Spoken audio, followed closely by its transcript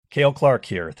Cale Clark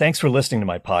here. Thanks for listening to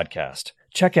my podcast.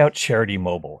 Check out Charity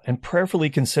Mobile and prayerfully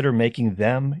consider making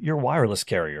them your wireless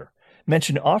carrier.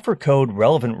 Mention offer code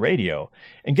Relevant Radio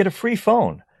and get a free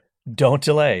phone. Don't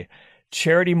delay.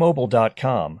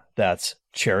 CharityMobile.com. That's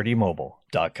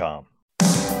CharityMobile.com.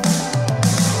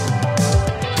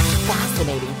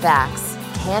 Fascinating facts,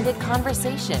 candid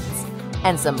conversations,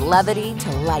 and some levity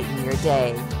to lighten your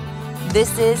day.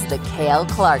 This is The Cale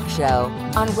Clark Show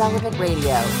on Relevant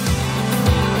Radio.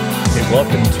 Hey,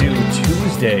 welcome to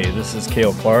Tuesday. This is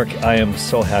Cale Clark. I am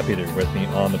so happy that you're with me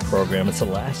on the program. It's the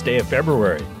last day of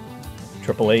February.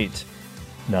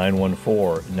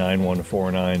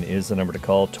 888-914-9149 is the number to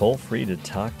call. Toll free to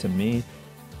talk to me.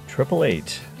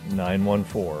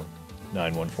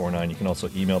 888-914-9149. You can also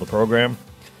email the program.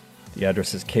 The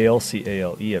address is Cale,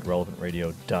 C-A-L-E, at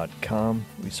relevantradio.com.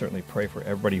 We certainly pray for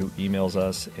everybody who emails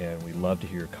us, and we love to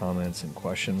hear your comments and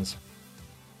questions.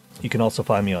 You can also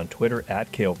find me on Twitter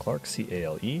at Cale Clark,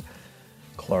 C-A-L-E,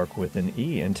 Clark with an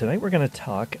E. And tonight we're going to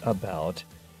talk about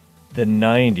the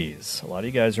 90s. A lot of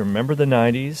you guys remember the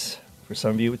 90s. For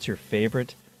some of you, it's your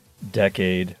favorite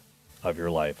decade of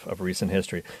your life, of recent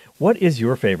history. What is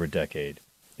your favorite decade?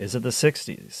 Is it the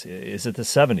 60s? Is it the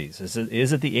 70s? Is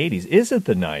it the 80s? Is it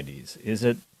the 90s? Is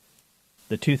it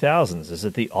the 2000s? Is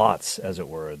it the aughts, as it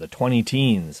were, the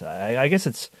 20-teens? I guess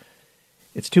it's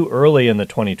too early in the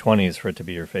 2020s for it to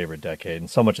be your favorite decade, and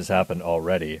so much has happened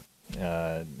already.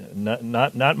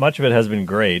 Not much of it has been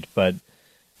great, but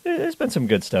there's been some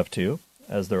good stuff too,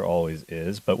 as there always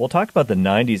is. But we'll talk about the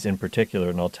 90s in particular,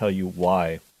 and I'll tell you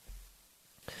why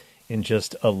in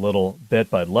just a little bit.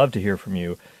 But I'd love to hear from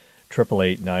you.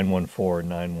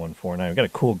 888-914-9149. I've got a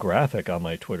cool graphic on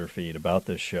my Twitter feed about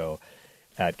this show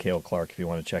at Cale Clark if you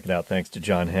want to check it out. Thanks to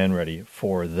John Henready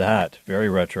for that. Very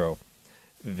retro,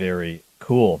 very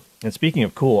cool. And speaking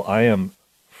of cool, I am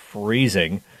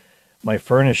freezing. My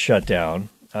furnace shut down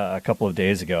a couple of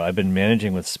days ago. I've been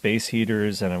managing with space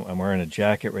heaters, and I'm wearing a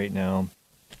jacket right now.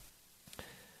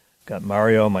 Got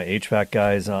Mario, my HVAC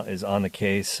guy, is on the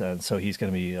case, and so he's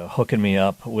going to be hooking me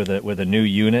up with a new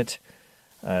unit.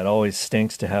 It always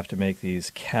stinks to have to make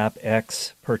these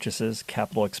CapEx purchases,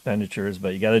 capital expenditures,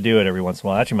 but you got to do it every once in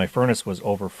a while. Actually, my furnace was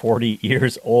over 40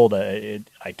 years old. I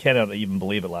cannot even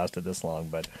believe it lasted this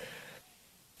long,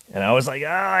 and I was like,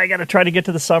 I got to try to get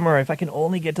to the summer. If I can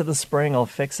only get to the spring, I'll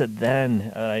fix it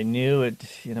then. I knew it,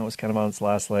 was kind of on its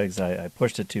last legs. I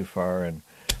pushed it too far, and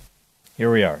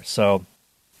here we are. So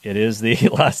it is the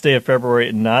last day of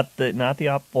February, not the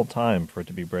optimal time for it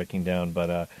to be breaking down,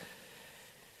 but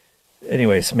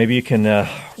anyways, maybe you can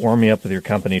warm me up with your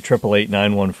company.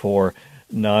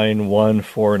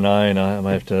 888-914-9149. I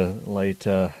might have to light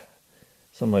some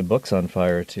of my books on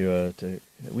fire to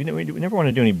we never want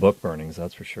to do any book burnings,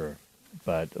 that's for sure.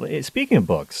 But speaking of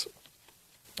books,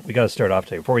 we got to start off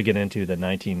today. Before we get into the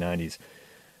 1990s,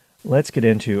 let's get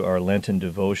into our Lenten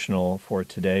devotional for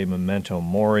today, Memento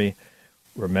Mori,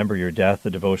 Remember Your Death,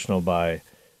 the devotional by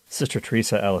Sister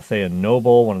Teresa Aletheia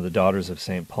Noble, one of the daughters of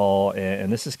St. Paul.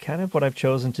 And this is kind of what I've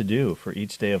chosen to do for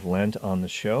each day of Lent on the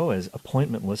show, as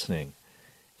appointment listening,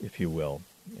 if you will.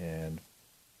 And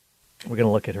we're going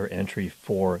to look at her entry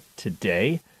for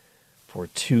today, for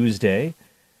Tuesday.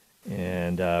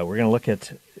 And we're going to look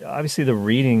at, obviously, the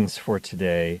readings for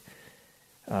today.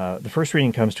 The first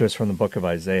reading comes to us from the book of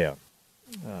Isaiah,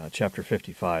 chapter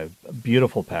 55. A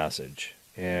beautiful passage.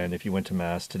 And if you went to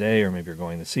Mass today, or maybe you're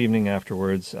going this evening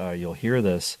afterwards, you'll hear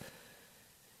this.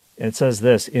 And it says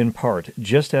this, in part,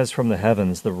 just as from the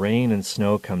heavens the rain and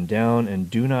snow come down and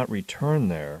do not return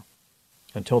there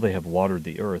until they have watered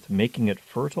the earth, making it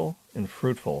fertile and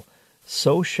fruitful,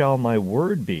 so shall my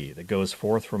word be that goes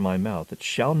forth from my mouth. It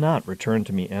shall not return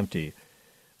to me empty,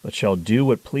 but shall do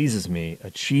what pleases me,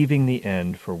 achieving the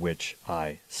end for which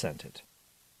I sent it.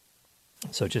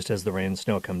 So just as the rain and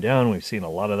snow come down, we've seen a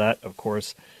lot of that, of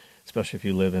course, especially if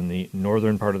you live in the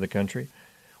northern part of the country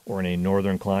or in a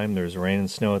northern clime. There's rain and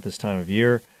snow at this time of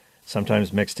year,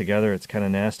 sometimes mixed together. It's kind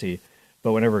of nasty.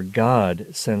 But whenever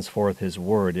God sends forth his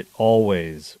word, it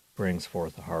always brings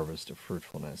forth a harvest of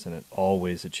fruitfulness, and it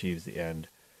always achieves the end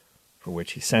for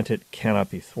which he sent it,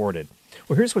 cannot be thwarted.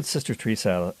 Well, here's what Sister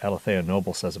Teresa Aletheia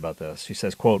Noble says about this. She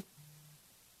says, quote,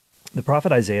 the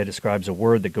prophet Isaiah describes a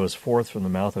word that goes forth from the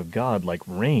mouth of God like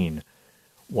rain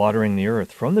watering the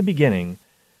earth. From the beginning,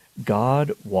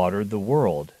 God watered the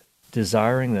world,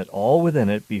 desiring that all within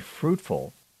it be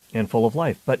fruitful and full of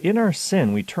life. But in our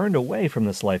sin, we turned away from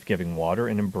this life-giving water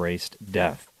and embraced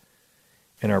death.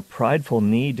 In our prideful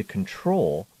need to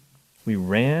control, we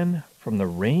ran from the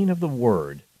rain of the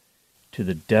Word to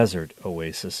the desert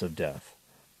oasis of death.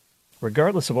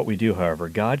 Regardless of what we do, however,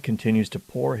 God continues to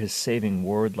pour his saving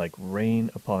word like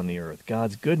rain upon the earth.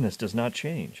 God's goodness does not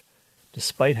change,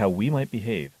 despite how we might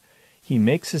behave. He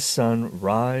makes his sun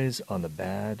rise on the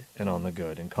bad and on the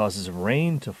good, and causes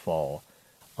rain to fall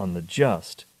on the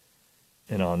just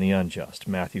and on the unjust.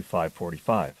 Matthew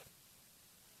 5:45.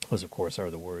 Those, of course,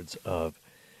 are the words of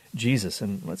Jesus.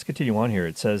 And let's continue on here.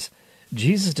 It says,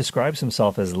 Jesus describes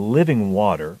himself as living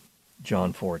water,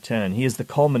 John 4:10. He is the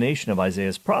culmination of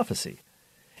Isaiah's prophecy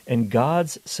and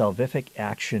God's salvific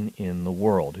action in the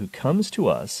world, who comes to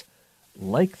us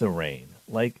like the rain,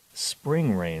 like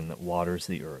spring rain that waters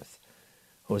the earth.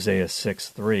 Hosea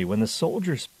 6:3. When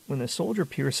the soldier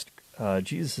pierced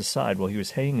Jesus' side while he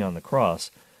was hanging on the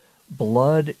cross,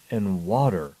 blood and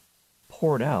water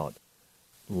poured out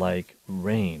like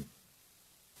rain.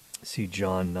 See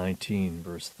John 19,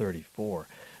 verse 34.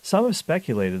 Some have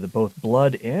speculated that both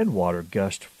blood and water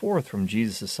gushed forth from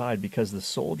Jesus' side because the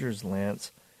soldier's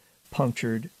lance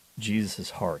punctured Jesus'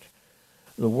 heart.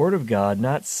 The Word of God,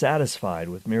 not satisfied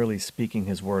with merely speaking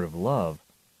his word of love,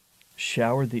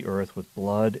 showered the earth with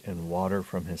blood and water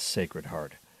from his sacred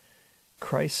heart.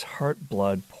 Christ's heart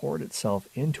blood poured itself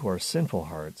into our sinful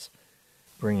hearts,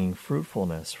 bringing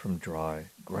fruitfulness from dry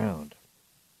ground.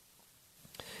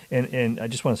 And I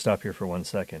just want to stop here for 1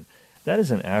 second. That is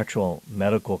an actual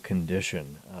medical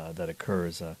condition that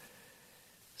occurs.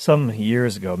 Some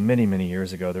years ago, many, many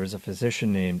years ago, there was a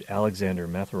physician named Alexander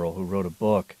Metherell who wrote a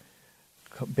book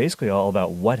basically all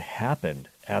about what happened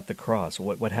at the cross,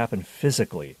 what happened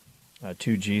physically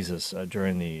to Jesus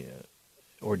during the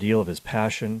ordeal of his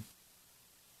passion,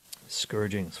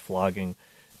 scourging, his flogging,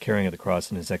 carrying of the cross,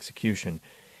 and his execution.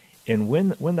 And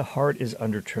when the heart is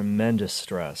under tremendous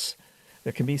stress,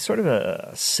 there can be sort of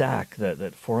a sac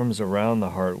that forms around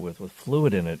the heart with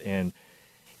fluid in it. And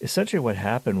essentially what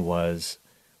happened was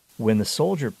when the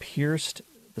soldier pierced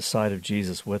the side of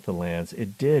Jesus with the lance,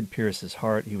 it did pierce his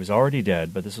heart. He was already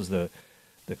dead, but this was the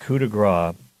coup de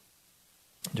grace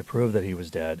to prove that he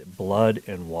was dead. Blood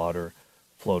and water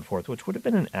flowed forth, which would have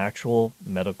been an actual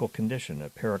medical condition, a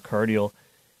pericardial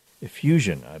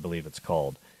effusion, I believe it's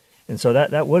called. And so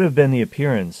that would have been the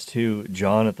appearance to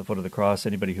John at the foot of the cross.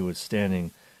 Anybody who was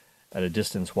standing at a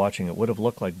distance watching it would have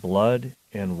looked like blood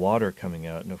and water coming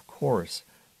out. And of course,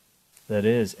 that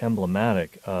is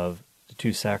emblematic of the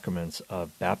two sacraments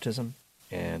of baptism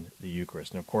and the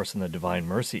Eucharist. And of course, in the Divine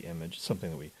Mercy image,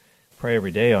 something that we pray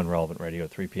every day on Relevant Radio,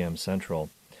 3 p.m. Central,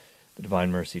 the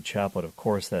Divine Mercy Chaplet, of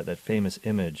course, that famous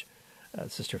image,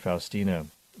 Sister Faustina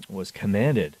was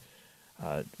commanded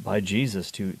by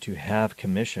Jesus to have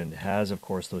commissioned, has, of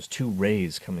course, those two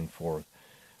rays coming forth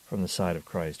from the side of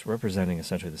Christ, representing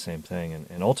essentially the same thing,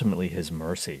 and ultimately his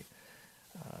mercy,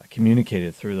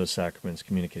 communicated through those sacraments,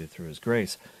 communicated through his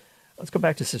grace. Let's go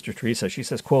back to Sister Teresa. She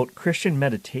says, quote, Christian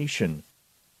meditation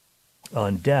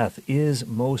on death is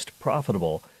most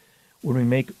profitable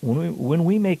when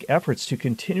we make efforts to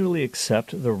continually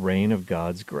accept the rain of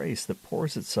God's grace that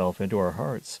pours itself into our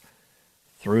hearts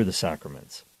through the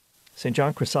sacraments. St.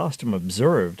 John Chrysostom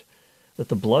observed that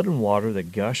the blood and water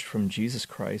that gushed from Jesus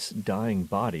Christ's dying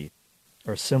body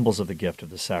are symbols of the gift of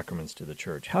the sacraments to the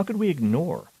Church. How could we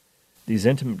ignore these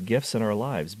intimate gifts in our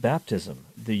lives? Baptism,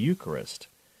 the Eucharist,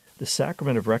 the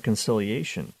sacrament of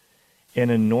reconciliation,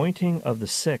 and anointing of the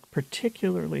sick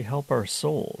particularly help our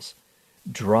souls,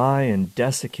 dry and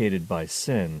desiccated by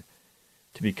sin,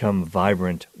 to become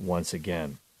vibrant once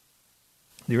again.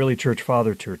 The early church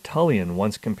father Tertullian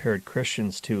once compared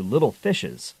Christians to little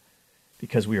fishes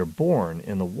because we are born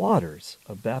in the waters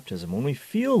of baptism. When we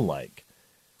feel like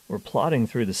we're plodding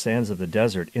through the sands of the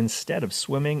desert instead of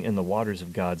swimming in the waters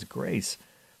of God's grace,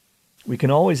 we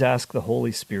can always ask the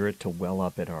Holy Spirit to well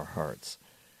up in our hearts.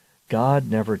 God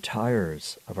never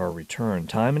tires of our return.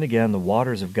 Time and again, the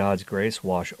waters of God's grace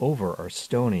wash over our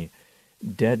stony,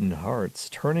 deadened hearts,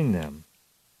 turning them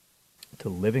to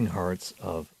living hearts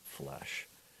of flesh.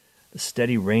 The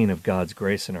steady rain of God's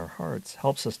grace in our hearts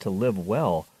helps us to live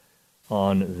well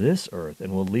on this earth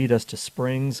and will lead us to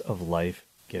springs of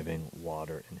life-giving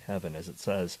water in heaven, as it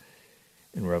says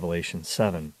in Revelation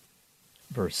 7,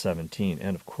 verse 17,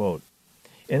 end of quote.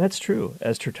 And that's true.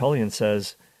 As Tertullian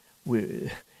says,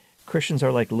 Christians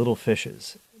are like little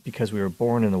fishes because we were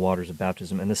born in the waters of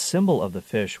baptism. And the symbol of the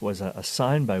fish was a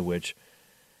sign by which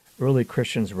early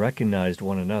Christians recognized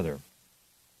one another.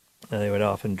 And they would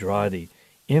often draw the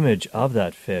image of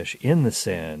that fish in the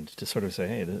sand to sort of say,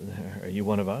 hey, are you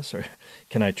one of us? Or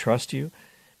can I trust you?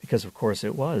 Because, of course,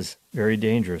 it was very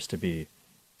dangerous to be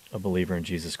a believer in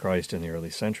Jesus Christ in the early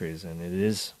centuries. And it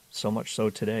is so much so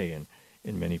today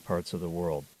in many parts of the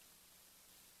world.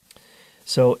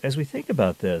 So as we think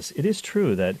about this, it is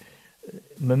true that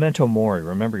Memento Mori,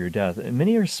 remember your death. And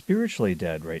many are spiritually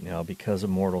dead right now because of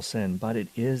mortal sin, but it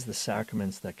is the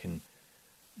sacraments that can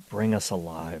bring us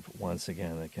alive once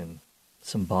again, that can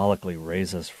symbolically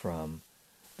raise us from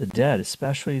the dead,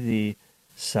 especially the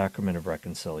sacrament of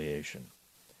reconciliation.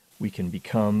 We can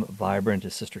become vibrant,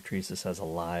 as Sister Teresa says,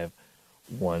 alive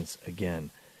once again.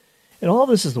 And all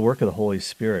this is the work of the Holy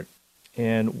Spirit.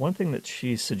 And one thing that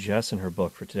she suggests in her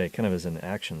book for today, kind of as an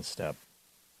action step,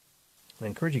 I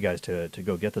encourage you guys to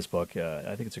go get this book.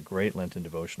 I think it's a great Lenten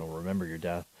devotional, Remember Your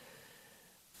Death,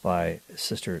 by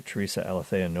Sister Teresa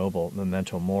Aletheia Noble,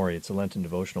 Memento Mori. It's a Lenten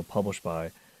devotional published by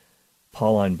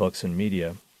Pauline Books and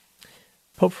Media.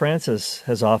 Pope Francis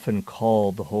has often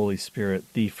called the Holy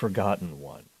Spirit the Forgotten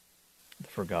One. The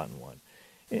Forgotten One.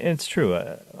 And it's true.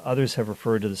 Others have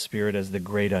referred to the Spirit as the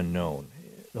Great Unknown.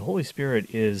 The Holy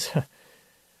Spirit is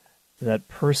that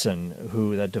person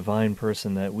that divine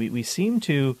person that we seem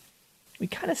to, we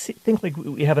kind of think like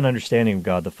we have an understanding of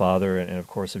God the Father and of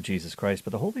course of Jesus Christ,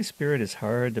 but the Holy Spirit is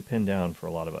hard to pin down for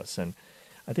a lot of us. And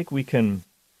I think this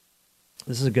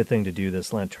is a good thing to do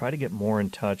this Lent, try to get more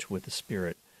in touch with the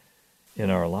Spirit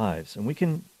in our lives. And we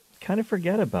can kind of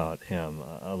forget about him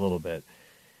a little bit.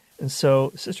 And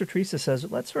so Sister Teresa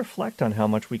says, let's reflect on how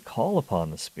much we call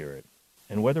upon the Spirit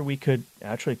and whether we could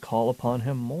actually call upon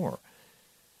him more.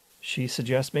 She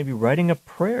suggests maybe writing a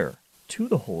prayer to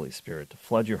the Holy Spirit to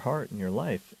flood your heart and your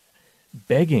life,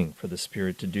 begging for the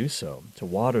Spirit to do so, to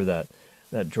water that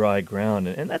dry ground.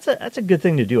 And that's a good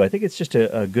thing to do. I think it's just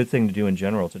a good thing to do in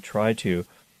general, to try to,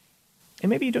 and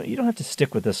maybe you don't have to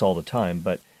stick with this all the time,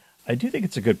 but I do think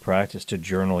it's a good practice to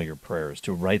journal your prayers,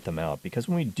 to write them out, because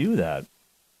when we do that,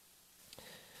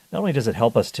 not only does it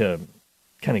help us to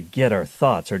kind of get our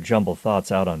thoughts, our jumbled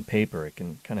thoughts out on paper, it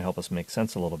can kind of help us make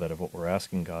sense a little bit of what we're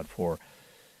asking God for.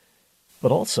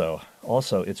 But also,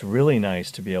 it's really nice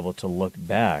to be able to look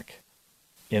back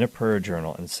in a prayer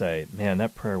journal and say, man,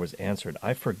 that prayer was answered.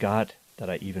 I forgot that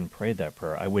I even prayed that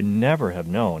prayer. I would never have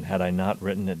known had I not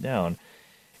written it down.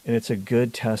 And it's a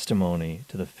good testimony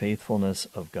to the faithfulness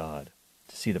of God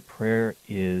to see the prayer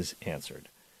is answered.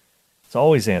 It's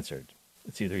always answered.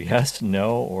 It's either yes,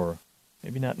 no, or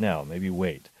maybe not now, maybe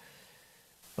wait.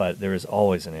 But there is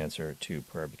always an answer to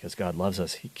prayer because God loves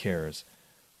us. He cares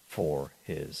for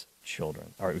his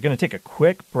children. All right, we're going to take a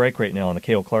quick break right now on the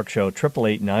K.O. Clark Show,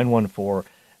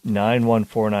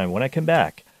 888-914-9149. When I come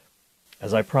back,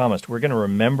 as I promised, we're going to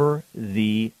remember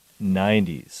the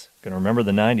 90s. Going to remember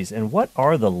the 90s. And what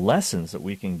are the lessons that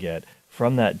we can get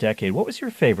from that decade? What was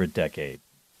your favorite decade?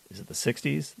 Is it the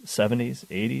 60s, 70s,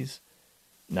 80s,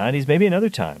 90s? Maybe another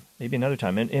time.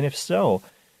 And if so,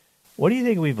 what do you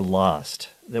think we've lost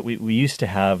that we used to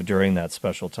have during that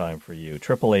special time for you?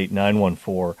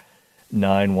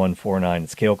 888-914-9149.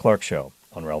 It's K.O. Clark Show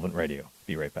on Relevant Radio.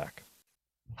 Be right back.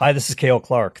 Hi, this is K.O.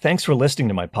 Clark. Thanks for listening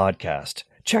to my podcast.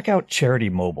 Check out Charity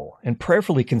Mobile and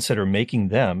prayerfully consider making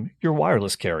them your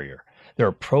wireless carrier. They're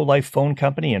a pro-life phone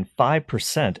company, and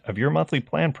 5% of your monthly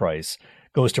plan price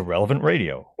goes to Relevant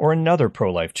Radio or another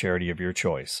pro-life charity of your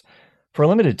choice. For a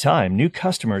limited time, new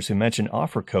customers who mention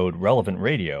offer code Relevant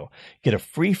Radio get a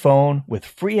free phone with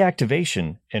free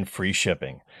activation and free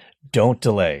shipping. Don't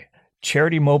delay.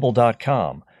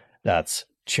 CharityMobile.com. That's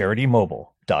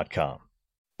CharityMobile.com.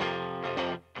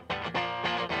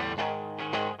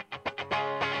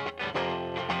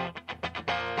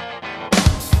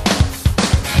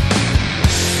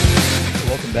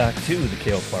 Welcome back to the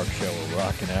K.O. Clark Show. We're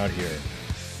rocking out here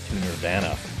to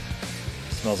Nirvana.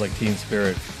 Smells like Teen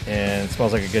Spirit, and it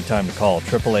smells like a good time to call.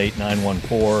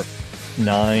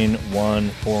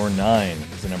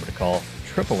 888-914-9149 is the number to call.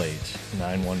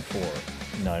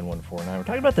 888-914-9149. We're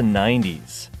talking about the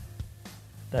 90s.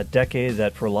 That decade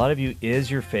that for a lot of you is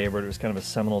your favorite. It was kind of a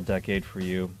seminal decade for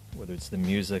you, whether it's the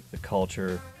music, the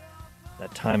culture,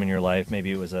 that time in your life.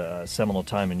 Maybe it was a seminal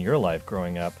time in your life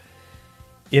growing up.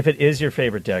 If it is your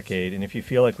favorite decade, and if you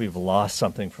feel like we've lost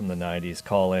something from the 90s,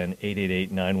 call in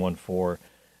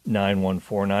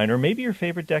 888-914-9149. Or maybe your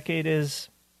favorite decade is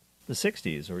the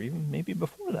 60s, or even maybe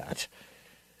before that.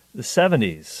 The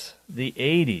 70s, the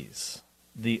 80s,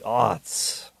 the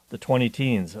aughts, the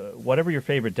 20-teens. Whatever your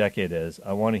favorite decade is,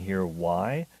 I want to hear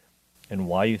why and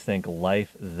why you think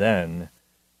life then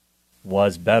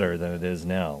was better than it is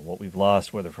now. What we've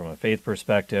lost, whether from a faith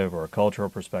perspective or a cultural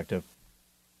perspective.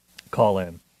 Call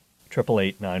in,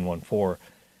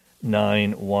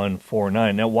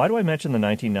 888-914-9149. Now, why do I mention the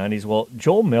 1990s? Well,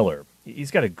 Joel Miller, he's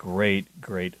got a great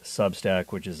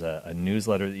Substack, which is a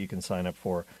newsletter that you can sign up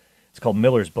for. It's called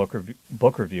Miller's Book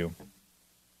Review,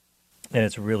 and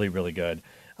it's really, really good.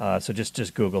 So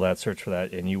just Google that, search for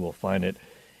that, and you will find it.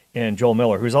 And Joel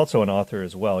Miller, who's also an author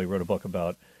as well, he wrote a book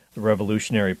about the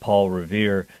revolutionary Paul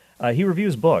Revere. He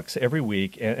reviews books every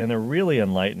week, and they're really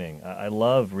enlightening. I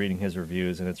love reading his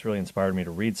reviews, and it's really inspired me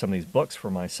to read some of these books for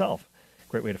myself.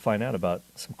 Great way to find out about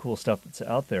some cool stuff that's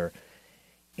out there.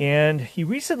 And he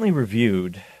recently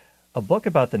reviewed a book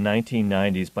about the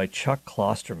 1990s by Chuck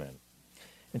Klosterman.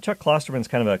 And Chuck Klosterman's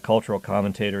kind of a cultural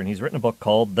commentator, and he's written a book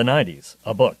called The 90's,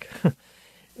 a book.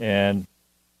 And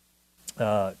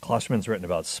Klosterman's written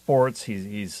about sports.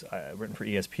 He's written for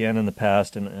ESPN in the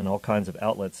past and all kinds of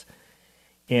outlets.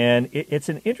 And it's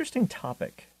an interesting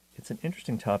topic. It's an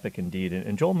interesting topic indeed.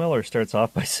 And Joel Miller starts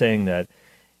off by saying that,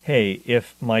 hey,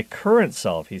 if my current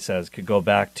self, he says, could go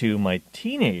back to my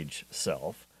teenage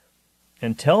self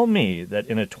and tell me that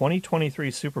in a 2023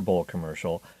 Super Bowl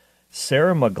commercial,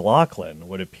 Sarah McLachlan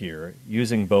would appear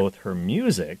using both her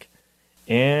music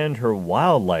and her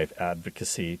wildlife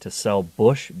advocacy to sell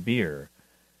Busch beer,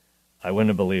 I wouldn't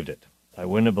have believed it. I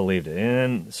wouldn't have believed it.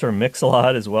 And Sir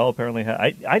Mix-a-Lot as well apparently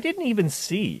I didn't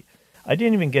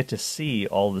even get to see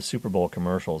all the Super Bowl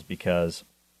commercials because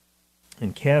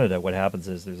in Canada what happens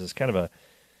is there's this kind of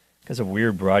because of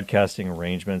weird broadcasting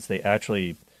arrangements, they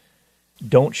actually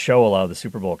don't show a lot of the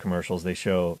Super Bowl commercials. They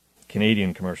show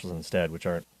Canadian commercials instead, which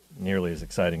aren't nearly as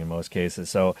exciting in most cases.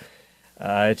 So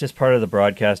it's just part of the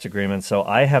broadcast agreement. So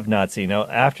I have not seen. Now,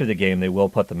 after the game, they will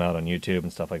put them out on YouTube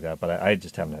and stuff like that, but I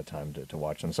just haven't had time to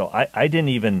watch them. So I didn't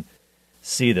even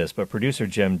see this, but producer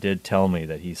Jim did tell me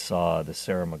that he saw the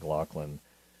Sarah McLachlan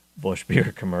Busch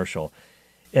beer commercial.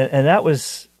 And that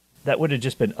would have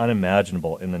just been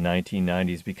unimaginable in the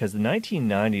 1990s because the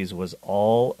 1990s was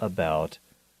all about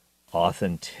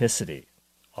authenticity.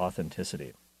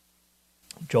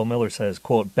 Joel Miller says,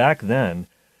 quote, back then,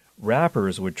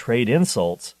 rappers would trade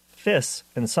insults, fists,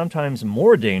 and sometimes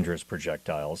more dangerous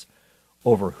projectiles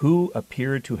over who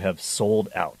appeared to have sold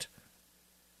out.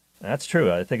 That's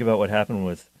true. I think about what happened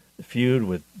with the feud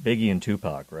with Biggie and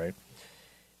Tupac, right?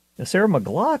 Now, Sarah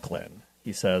McLachlan,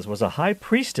 he says, was a high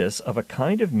priestess of a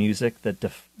kind of music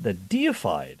that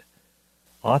deified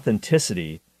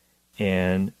authenticity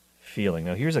and feeling.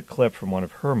 Now, here's a clip from one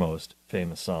of her most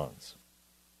famous songs.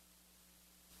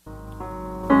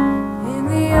 In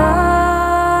the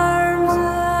arms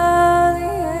of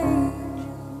the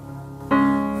angel,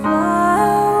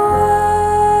 fly away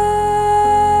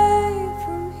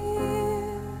from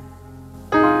here,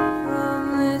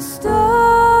 from this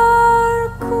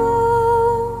dark,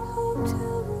 cold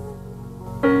hotel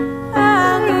room,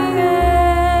 and the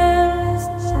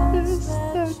endlessness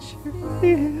that you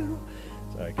feel.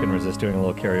 So I couldn't resist doing a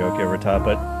little karaoke over top,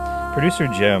 but producer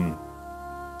Jim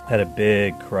had a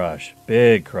big crush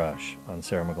on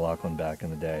Sarah McLachlan back in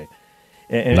the day.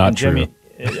 And Jimmy,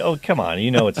 true. Oh, come on. You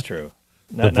know it's true.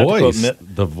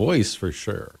 The voice for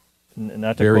sure.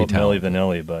 Not to quote Milli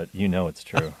Vanilli, but you know it's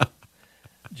true.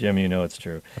 Jim, you know it's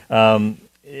true.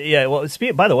 Yeah, well,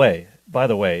 by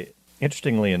the way,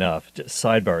 interestingly enough, just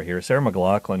sidebar here, Sarah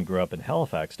McLachlan grew up in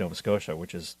Halifax, Nova Scotia,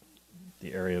 which is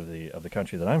the area of the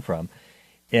country that I'm from.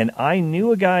 And I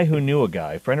knew a guy who knew a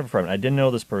guy, friend of a friend. I didn't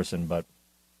know this person, but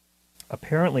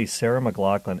apparently Sarah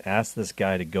McLachlan asked this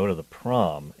guy to go to the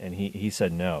prom, and he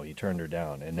said no. He turned her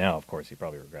down. And now, of course, he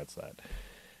probably regrets that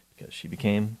because she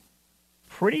became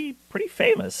pretty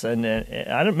famous. And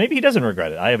I don't. Maybe he doesn't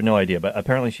regret it. I have no idea. But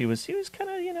apparently she was kind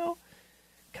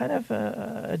of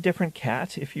a different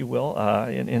cat, if you will,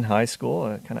 in high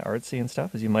school, kind of artsy and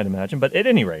stuff, as you might imagine. But at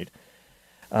any rate,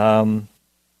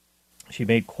 she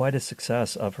made quite a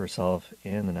success of herself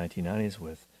in the 1990s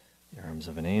with The Arms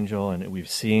of an Angel, and we've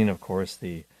seen, of course,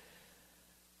 the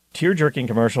tear-jerking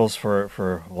commercials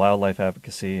for wildlife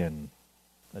advocacy and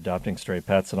adopting stray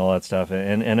pets and all that stuff,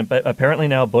 and apparently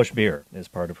now Busch beer is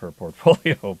part of her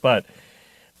portfolio. But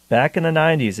back in the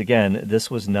 90s, again,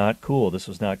 this was not cool. This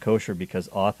was not kosher because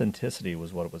authenticity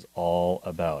was what it was all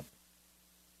about.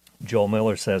 Joel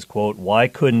Miller says, quote, why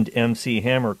couldn't MC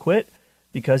Hammer quit?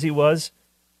 Because he was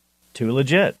too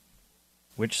legit,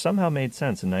 which somehow made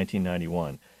sense in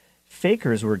 1991.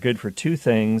 Fakers were good for two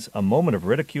things, a moment of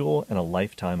ridicule and a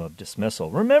lifetime of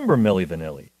dismissal. Remember Milli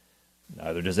Vanilli.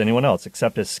 Neither does anyone else,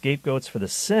 except as scapegoats for the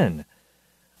sin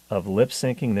of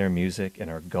lip-syncing their music and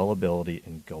our gullibility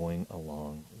in going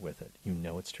along with it. You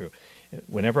know it's true.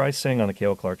 Whenever I sing on the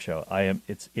K.O. Clark Show,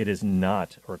 it is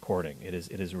not a recording. It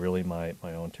is really my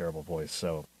own terrible voice,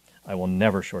 so I will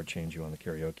never shortchange you on the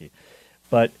karaoke.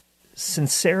 But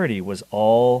sincerity was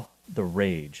all the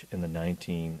rage in the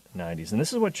 1990s. And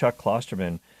this is what Chuck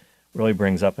Klosterman really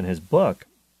brings up in his book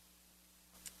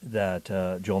that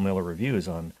Joel Miller reviews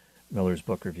on Miller's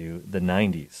book review, The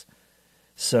 90's.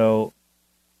 So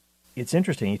it's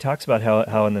interesting. He talks about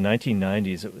how in the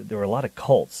 1990s there were a lot of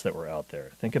cults that were out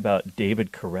there. Think about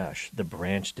David Koresh, the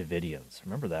Branch Davidians.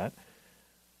 Remember that?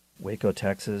 Waco,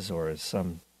 Texas, or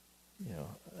some,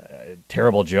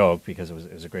 terrible joke because it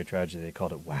was a great tragedy. They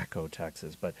called it Waco,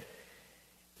 Texas. But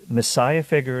Messiah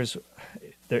figures,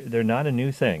 they're not a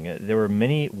new thing. There were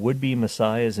many would-be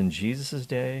messiahs in Jesus'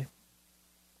 day.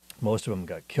 Most of them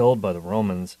got killed by the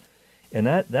Romans, and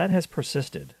that has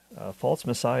persisted. False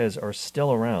messiahs are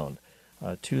still around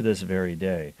to this very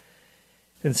day.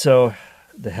 And so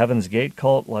the Heaven's Gate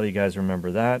cult, a lot of you guys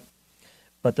remember that.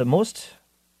 But the most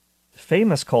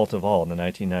famous cult of all in the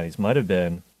 1990s might have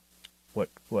been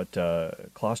what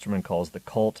Klosterman calls the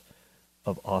cult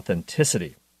of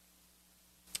authenticity.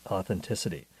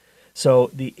 Authenticity. So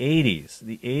the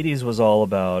 80s was all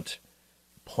about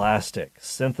plastic,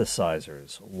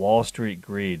 synthesizers, Wall Street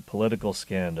greed, political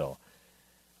scandal,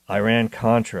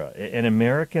 Iran-Contra. And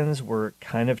Americans were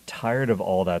kind of tired of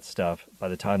all that stuff by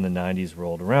the time the 90s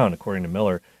rolled around. According to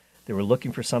Miller, they were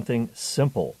looking for something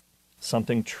simple,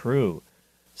 something true,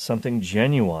 something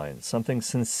genuine, something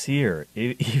sincere,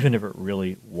 even if it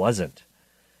really wasn't.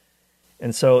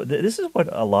 And so this is what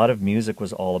a lot of music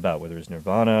was all about, whether it was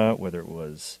Nirvana, whether it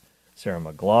was Sarah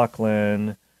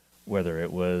McLachlan, whether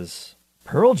it was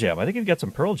Pearl Jam. I think you've got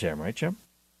some Pearl Jam, right, Jim?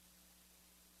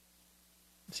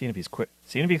 I'm seeing if he's quick.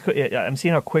 I'm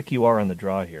seeing how quick you are on the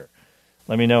draw here.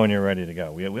 Let me know when you're ready to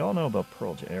go. We all know about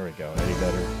Pearl Jam. There we go. Eddie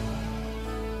Vedder.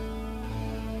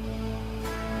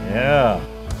 Yeah.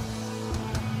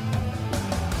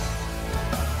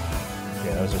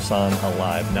 Okay, that was a song,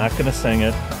 Alive. Not going to sing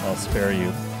it. I'll spare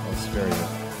you.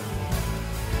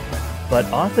 But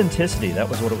authenticity, that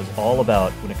was what it was all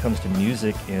about when it comes to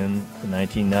music in the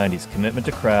 1990s. Commitment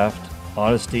to craft,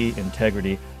 honesty,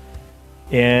 integrity.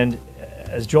 And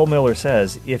as Joel Miller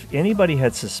says, if anybody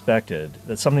had suspected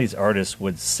that some of these artists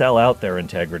would sell out their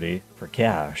integrity for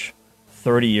cash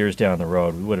 30 years down the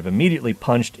road, we would have immediately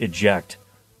punched eject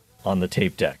on the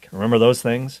tape deck. Remember those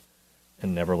things?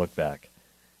 And never looked back.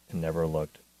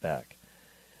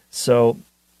 So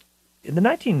in the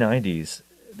 1990s,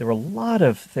 there were a lot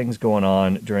of things going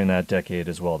on during that decade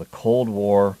as well. The Cold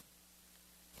War,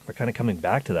 we're kind of coming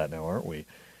back to that now, aren't we?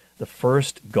 The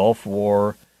first Gulf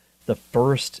War, the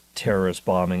first terrorist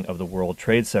bombing of the World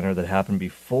Trade Center that happened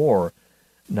before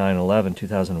 9/11,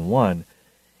 2001.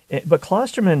 But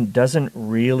Klosterman doesn't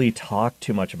really talk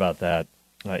too much about that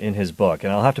in his book.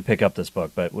 And I'll have to pick up this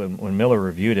book, but when Miller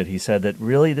reviewed it, he said that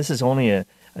really this is only a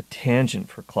tangent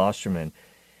for Klosterman.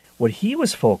 What he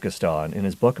was focused on in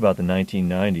his book about the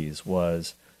 1990s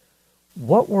was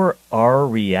what were our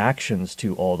reactions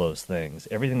to all those things,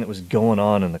 everything that was going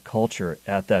on in the culture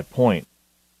at that point.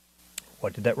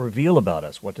 What did that reveal about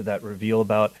us? What did that reveal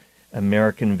about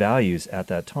American values at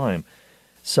that time?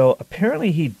 So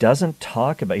apparently he doesn't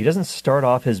start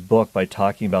off his book by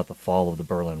talking about the fall of the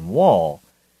Berlin Wall.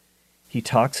 He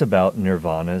talks about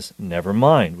Nirvana's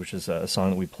Nevermind, which is a song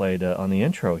that we played on the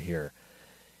intro here.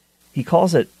 He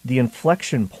calls it the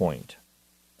inflection point,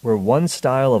 where one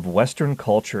style of Western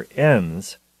culture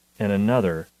ends and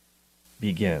another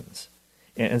begins.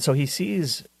 And so he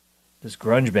sees this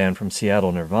grunge band from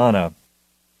Seattle, Nirvana,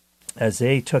 as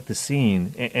they took the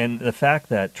scene, and the fact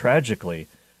that, tragically,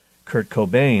 Kurt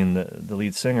Cobain, the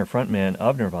lead singer, frontman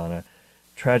of Nirvana,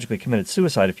 tragically committed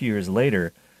suicide a few years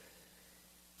later.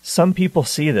 Some people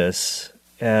see this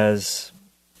as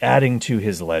adding to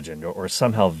his legend or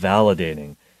somehow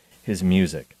validating his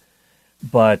music.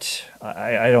 But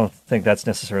I don't think that's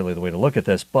necessarily the way to look at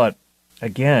this. But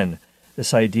again,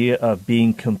 this idea of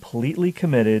being completely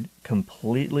committed,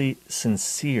 completely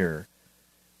sincere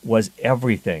was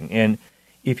everything. And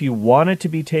if you wanted to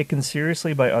be taken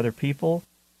seriously by other people,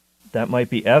 that might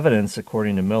be evidence,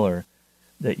 according to Miller,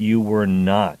 that you were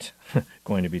not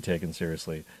going to be taken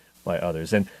seriously by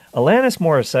others. And Alanis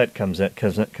Morissette comes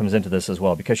into this as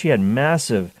well, because she had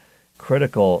massive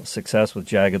critical success with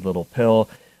Jagged Little Pill,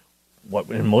 what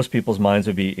in most people's minds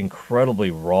would be incredibly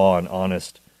raw and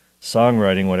honest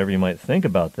songwriting, whatever you might think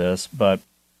about this. But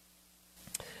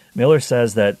Miller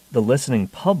says that the listening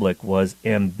public was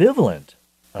ambivalent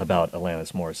about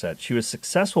Alanis Morissette. She was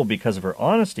successful because of her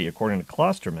honesty, according to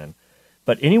Klosterman,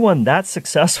 but anyone that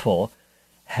successful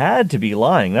had to be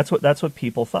lying. That's what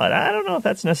people thought. I don't know if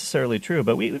that's necessarily true,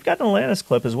 but we've got an Alanis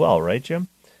clip as well, right, Jim?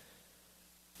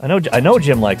 I know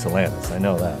Jim likes Alanis. I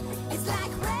know that.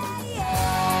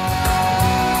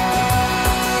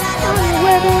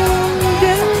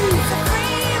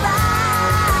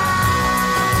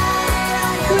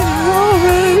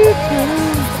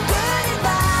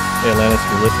 Hey, Alanis, if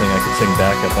you're listening, I could sing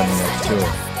backup on the next tour.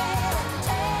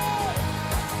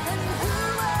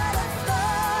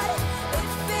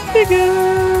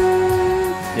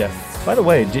 Yeah. By the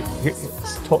way,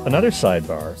 another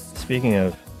sidebar. Speaking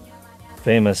of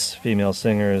famous female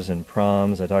singers and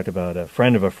proms, I talked about a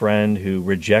friend of a friend who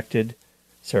rejected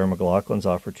Sarah McLachlan's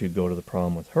offer to go to the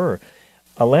prom with her.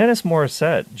 Alanis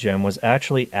Morissette, Jim, was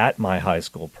actually at my high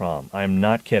school prom. I'm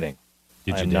not kidding.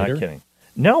 Did you I'm date not her? kidding.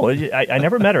 No, I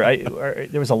never met her.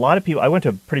 There was a lot of people. I went to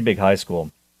a pretty big high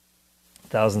school,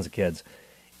 thousands of kids.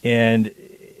 And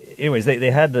anyways,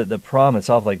 they had the prom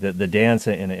itself, like the dance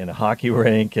in a hockey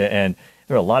rink, and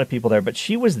there were a lot of people there. But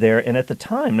she was there, and at the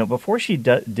time, now before she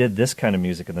did this kind of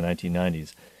music in the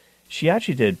 1990s, she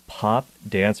actually did pop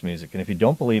dance music. And if you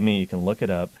don't believe me, you can look it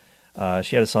up.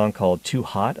 She had a song called Too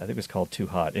Hot. I think it was called Too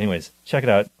Hot. Anyways, check it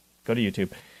out. Go to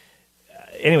YouTube.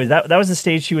 Anyways, that was the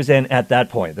stage she was in at that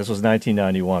point. This was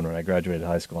 1991 when I graduated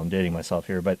high school. I'm dating myself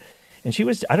here. And she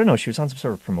was, I don't know, she was on some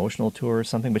sort of promotional tour or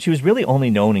something, but she was really only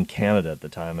known in Canada at the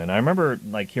time. And I remember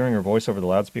like hearing her voice over the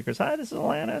loudspeakers. Hi, this is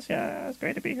Alanis. Yeah, it's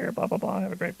great to be here. Blah, blah, blah.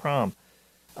 Have a great prom.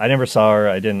 I never saw her.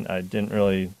 Wasn't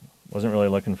really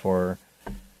looking for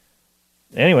her.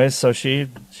 Anyways, so she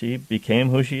became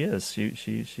who she is.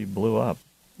 She blew up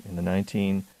in the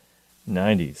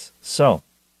 1990s. So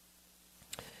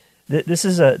this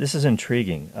is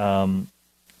intriguing.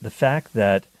 The fact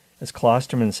that, as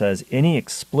Klosterman says, any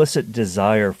explicit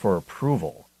desire for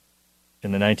approval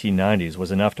in the 1990s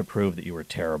was enough to prove that you were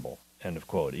terrible. End of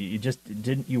quote.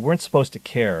 You weren't supposed to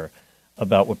care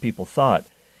about what people thought.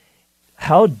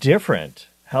 How different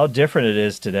it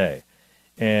is today.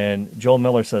 And Joel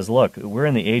Miller says, look, we're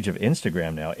in the age of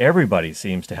Instagram now. Everybody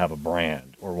seems to have a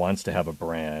brand or wants to have a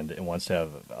brand and wants to have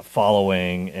a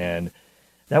following. And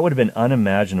that would have been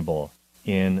unimaginable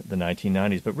in the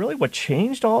 1990s. But really what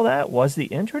changed all that was the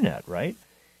internet, right?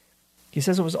 He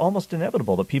says it was almost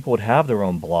inevitable that people would have their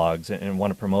own blogs and want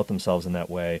to promote themselves in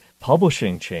that way.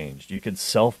 Publishing changed. You could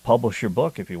self-publish your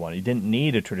book if you wanted. You didn't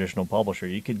need a traditional publisher.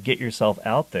 You could get yourself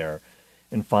out there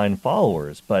and find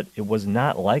followers. But it was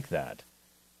not like that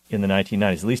in the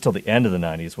 1990s, at least till the end of the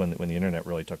 90s when the internet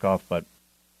really took off. But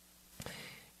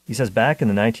he says back in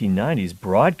the 1990s,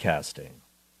 broadcasting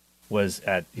was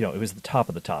at, it was the top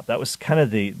of the top. That was kind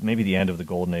of maybe the end of the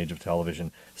golden age of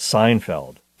television.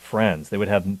 Seinfeld, Friends, they would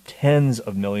have tens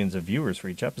of millions of viewers for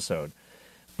each episode.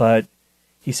 But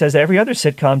he says every other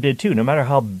sitcom did too, no matter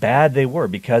how bad they were,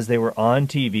 because they were on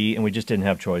TV and we just didn't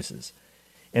have choices.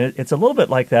 And it's a little bit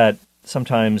like that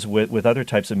sometimes with other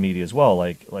types of media as well,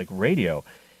 like radio,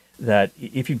 that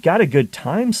if you've got a good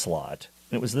time slot,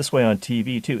 and it was this way on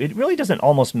TV too, it really doesn't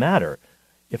almost matter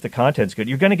if the content's good.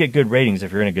 You're going to get good ratings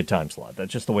if you're in a good time slot.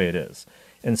 That's just the way it is.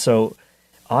 And so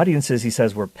audiences, he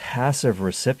says, were passive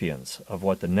recipients of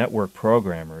what the network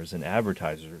programmers and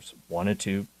advertisers wanted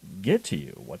to get to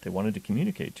you, what they wanted to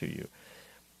communicate to you.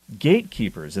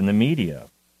 Gatekeepers in the media,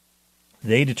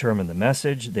 they determined the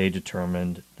message, they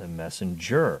determined the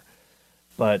messenger.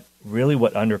 But really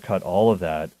what undercut all of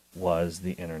that was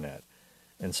the internet.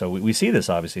 And so we see this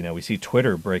obviously now. We see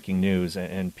Twitter breaking news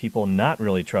and people not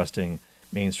really trusting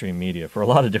mainstream media for a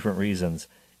lot of different reasons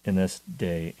in this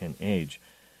day and age.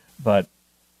 But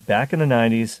back in the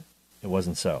 90s, it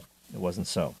wasn't so. It wasn't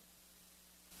so.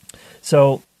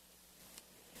 So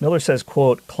Miller says,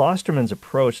 quote, Klosterman's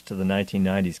approach to the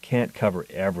 1990s can't cover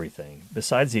everything.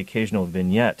 Besides the occasional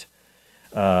vignette,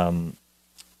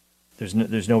 there's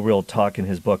no real talk in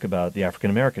his book about the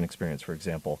African-American experience, for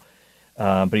example.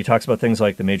 But he talks about things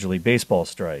like the Major League Baseball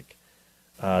strike,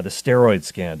 the steroid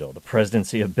scandal, the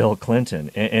presidency of Bill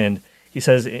Clinton. And he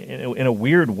says, in a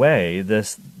weird way,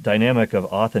 this dynamic of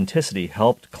authenticity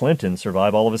helped Clinton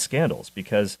survive all of his scandals,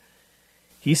 because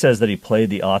he says that he played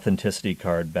the authenticity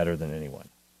card better than anyone.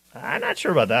 I'm not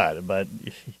sure about that, but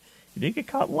he did get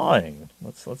caught lying.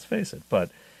 Let's face it.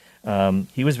 But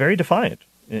he was very defiant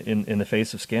in the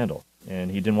face of scandal.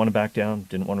 And he didn't want to back down,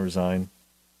 didn't want to resign.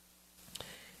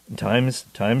 And times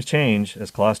change, as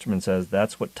Klosterman says.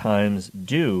 That's what times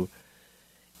do.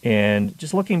 And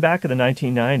just looking back at the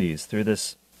 1990s through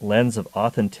this lens of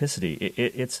authenticity,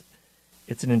 it's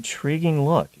an intriguing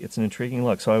look. It's an intriguing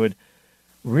look. So I would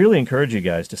really encourage you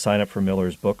guys to sign up for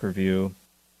Miller's book review.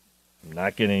 I'm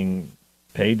not getting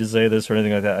paid to say this or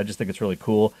anything like that. I just think it's really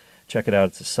cool. Check it out.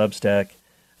 It's a Substack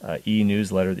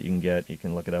e-newsletter that you can get. You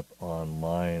can look it up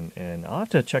online. And I'll have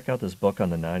to check out this book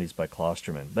on the 90s by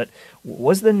Klosterman. But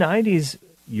was the 90s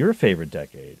your favorite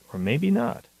decade? Or maybe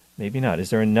not. Maybe not.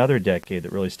 Is there another decade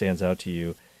that really stands out to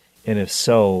you? And if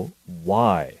so,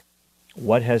 why?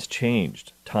 What has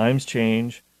changed? Times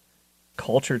change.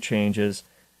 Culture changes.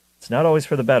 It's not always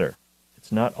for the better.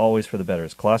 It's not always for the better.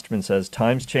 As Klosterman says,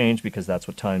 times change because that's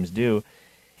what times do.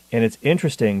 And it's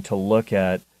interesting to look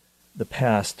at the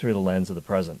past through the lens of the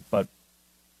present. But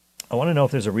I want to know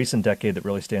if there's a recent decade that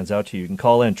really stands out to you. You can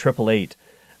call in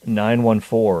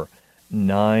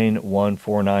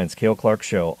 888-914-9149. It's Cale Clark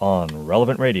Show on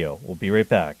Relevant Radio. We'll be right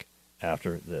back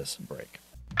after this break.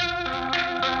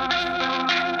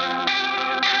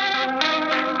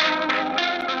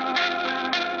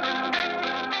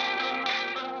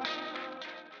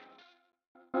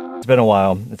 It's been a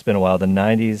while. The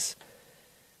 90s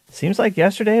seems like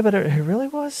yesterday, but it really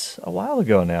was a while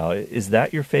ago now. Is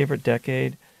that your favorite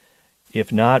decade?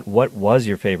 If not, what was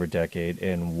your favorite decade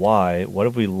and why? What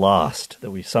have we lost that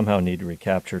we somehow need to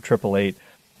recapture?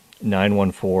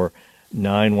 888-914-9149.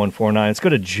 Let's go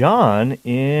to John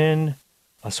in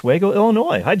Oswego,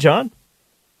 Illinois. Hi, John.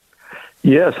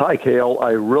 Yes, hi, Cale. I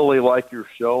really like your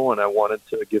show, and I wanted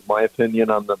to give my opinion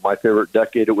on my favorite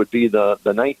decade. It would be the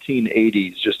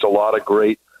 1980s. Just a lot of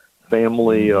great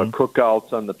family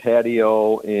cookouts on the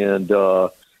patio, and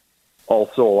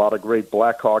also a lot of great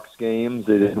Blackhawks games.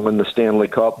 They didn't win the Stanley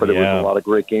Cup, but it was a lot of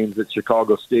great games at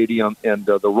Chicago Stadium, and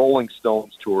the Rolling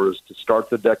Stones tours to start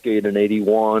the decade in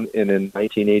 81 and in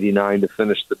 1989 to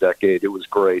finish the decade. It was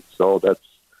great. So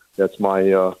that's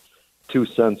my 2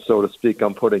 cents, so to speak,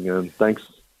 I'm putting in. Thanks.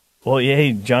 Well, yeah,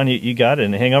 hey, John, you got it.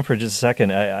 And hang on for just a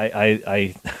second.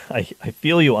 I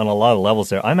feel you on a lot of levels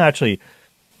there. I'm actually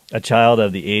a child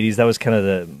of the 80s. That was kind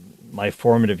of my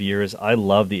formative years. I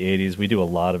love the 80s. We do a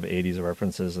lot of 80s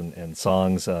references and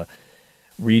songs,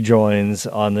 rejoins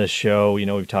on this show. You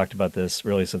know, we've talked about this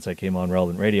really since I came on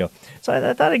Relevant Radio. So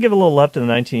I thought I'd give a little love to the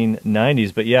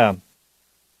 1990s. But yeah,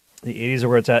 the 80s are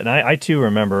where it's at. And I too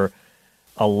remember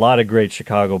a lot of great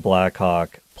Chicago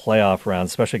Blackhawk playoff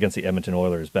rounds, especially against the Edmonton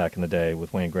Oilers back in the day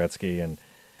with Wayne Gretzky and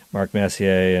Mark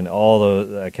Messier and all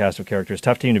the cast of characters.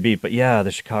 Tough team to beat. But yeah,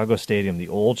 the Chicago Stadium, the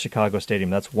old Chicago Stadium,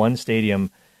 that's one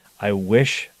stadium I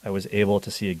wish I was able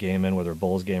to see a game in, whether a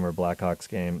Bulls game or Blackhawks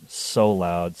game. So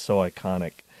loud, so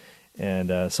iconic.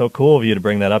 And so cool of you to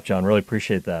bring that up, John. Really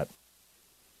appreciate that.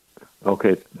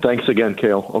 Okay. Thanks again,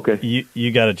 Cale. Okay.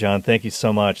 You got it, John. Thank you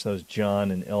so much. That was John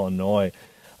in Illinois.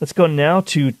 Let's go now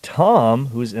to Tom,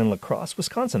 who's in La Crosse,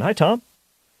 Wisconsin. Hi, Tom.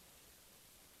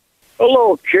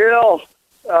 Hello, Cale.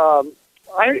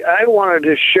 I wanted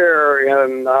to share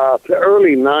in the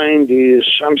early 90s.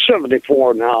 I'm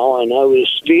 74 now, and I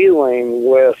was dealing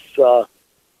with a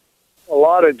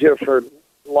lot of different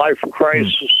life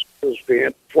crises, being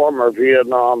a former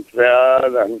Vietnam vet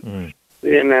and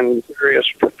being in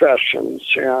various professions.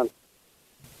 And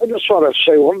I just want to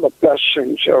say one of the best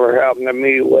things that ever happened to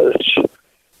me was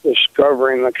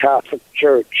discovering the Catholic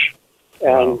Church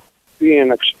and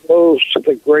being exposed to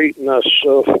the greatness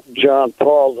of John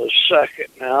Paul II.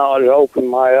 Now it opened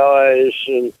my eyes,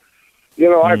 and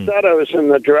I thought I was in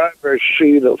the driver's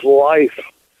seat of life,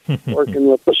 working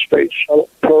with the space shuttle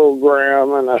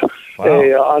program and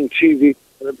on TV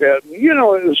for a bit.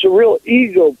 It was a real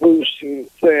ego boosting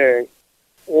thing,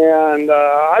 and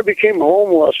I became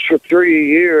homeless for 3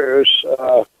 years.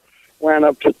 Went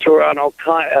up to Toronto,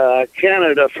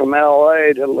 Canada from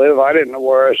L.A. to live. I didn't know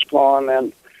where I was going.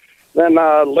 And then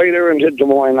later into Des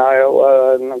Moines,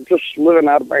 Iowa, and I'm just living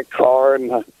out of my car.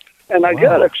 And I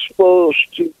got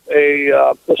exposed to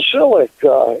a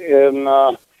basilica in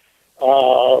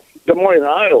Des Moines,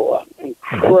 Iowa.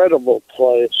 Incredible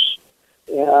place.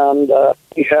 And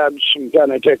we had some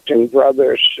Benedictine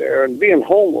brothers there. And being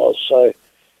homeless,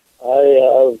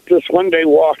 I just one day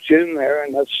walked in there,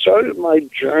 and that started my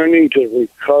journey to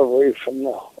recovery from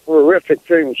the horrific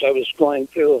things I was going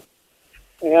through.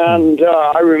 And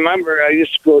I remember I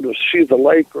used to go to see the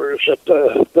Lakers at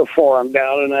the Forum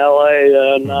down in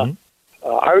L.A., and I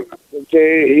remember the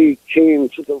day he came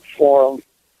to the Forum,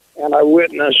 and I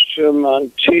witnessed him on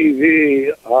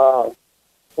TV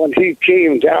when he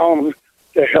came down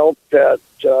to help that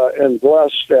and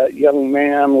bless that young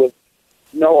man with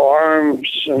no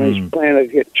arms, and he's playing a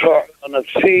guitar on a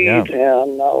feet,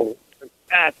 and an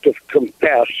act of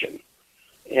compassion.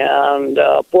 And,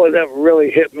 boy, that really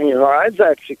hit me hard. I was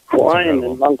actually crying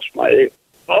amongst my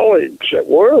colleagues at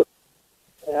work.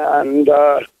 And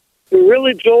it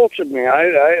really jolted me.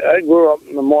 I grew up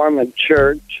in the Mormon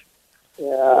church,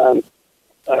 and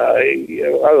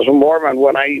I was a Mormon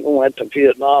when I even went to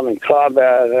Vietnam in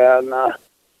combat, and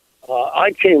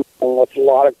I came home with a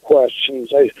lot of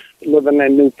questions. I was living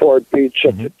in Newport Beach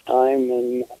at the time,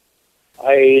 and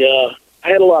I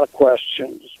had a lot of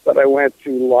questions, but I went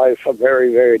through life, a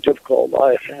very, very difficult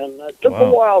life, and it took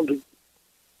a while to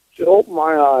open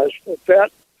my eyes.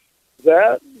 But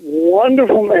that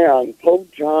wonderful man,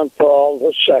 Pope John Paul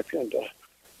II,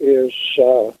 is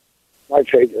my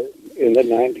favorite in the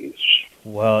 90s.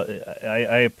 Well,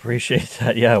 I appreciate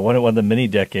that. Yeah, one of the many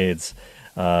decades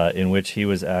in which he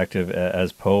was active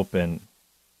as Pope, and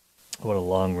What a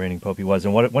long-reigning pope he was,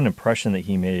 and what an impression that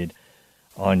he made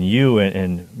on you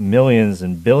and millions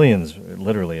and billions,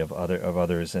 literally, of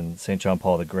others, and St. John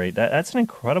Paul the Great. That's an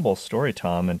incredible story,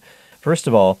 Tom. And first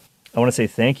of all, I want to say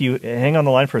thank you. Hang on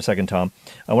the line for a second, Tom.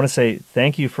 I want to say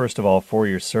thank you, first of all, for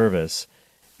your service,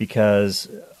 because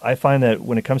I find that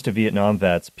when it comes to Vietnam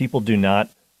vets, people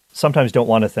sometimes don't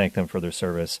want to thank them for their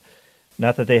service.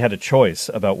 Not that they had a choice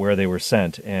about where they were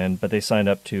sent, but they signed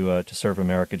up to serve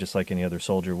America just like any other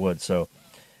soldier would. So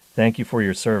thank you for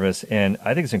your service, and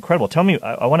I think it's incredible. Tell me,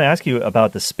 I want to ask you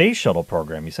about the space shuttle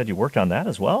program. You said you worked on that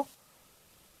as well?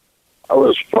 I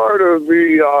was part of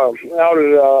the, out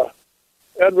at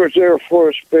Edwards Air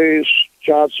Force Base,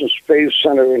 Johnson Space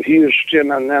Center in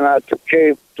Houston, and then at the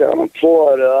Cape down in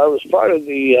Florida. I was part of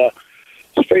the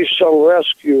Space Shuttle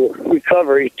Rescue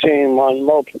Recovery Team on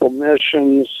multiple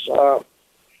missions,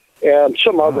 and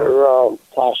some other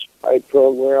classified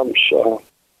programs.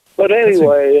 But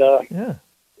anyway,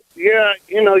 yeah,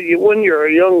 when you're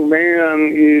a young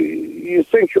man, you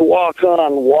think you walk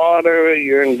on water,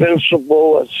 you're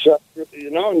invincible, etc.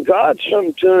 And God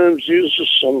sometimes uses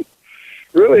some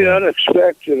really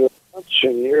unexpected events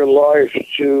in your life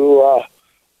to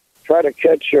try to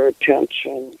catch your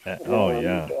attention.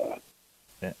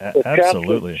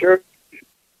 Absolutely. Church,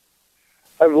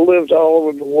 I've lived all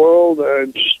over the world.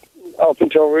 Up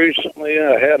until recently,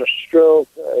 I had a stroke.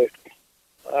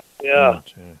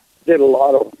 Did a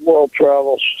lot of world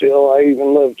travel still. I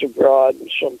even lived abroad in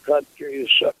some countries.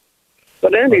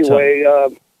 But anyway,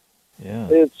 I've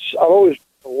always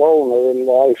been a loner in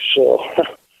life, so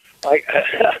I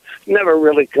never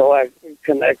really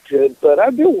connected. But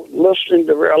I've been listening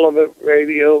to relevant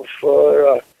radio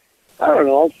for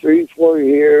 3-4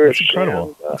 years. That's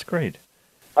incredible. That's great.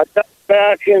 I got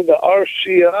back into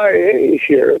RCIA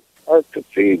here at our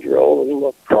cathedral in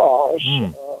La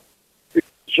Crosse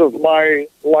because of my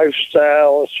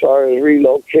lifestyle as far as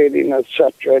relocating,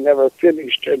 etc. I never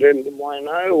finished it in Des Moines,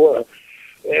 Iowa.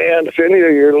 And if any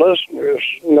of your listeners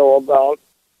know about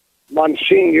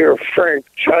Monsignor Frank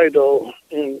Chido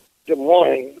in Des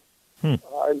Moines,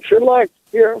 I'd sure like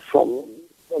to hear from him.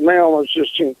 The man was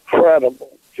just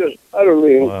incredible. Just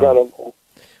utterly incredible.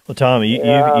 Well, Tom,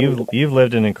 you've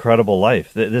lived an incredible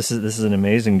life. This is an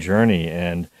amazing journey,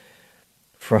 and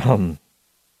from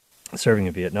serving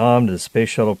in Vietnam to the space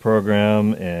shuttle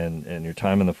program, and your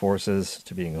time in the forces,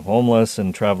 to being homeless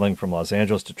and traveling from Los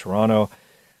Angeles to Toronto.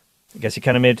 I guess you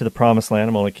kind of made it to the promised land.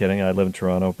 I'm only kidding. I live in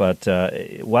Toronto, but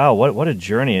wow, what a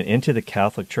journey into the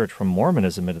Catholic Church, from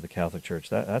Mormonism into the Catholic Church.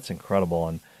 That's incredible,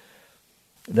 and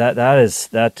that is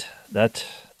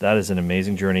an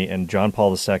amazing journey. And John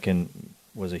Paul II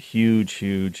was a huge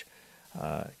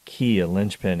key, a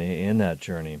linchpin in that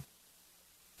journey.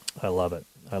 I love it.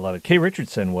 Kay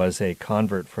Richardson was a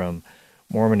convert from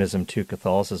Mormonism to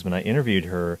Catholicism, and I interviewed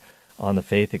her on the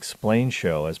Faith Explained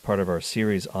show as part of our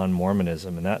series on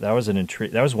Mormonism, and that was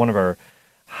that was one of our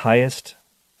highest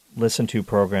listened to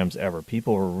programs ever.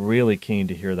 People were really keen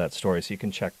to hear that story, so you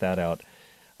can check that out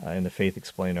in the Faith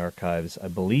Explained archives, I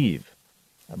believe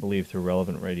through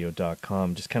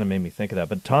relevantradio.com. Just kind of made me think of that.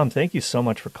 But Tom, thank you so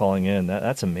much for calling in.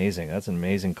 That's amazing. That's an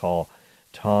amazing call.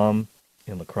 Tom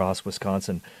in La Crosse,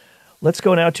 Wisconsin. Let's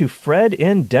go now to Fred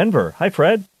in Denver. Hi,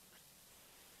 Fred.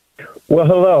 Well,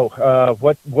 hello.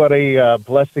 What a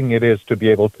blessing it is to be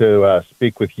able to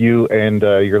speak with you and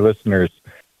your listeners.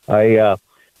 I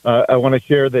want to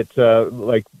share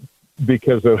that,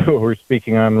 because we're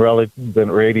speaking on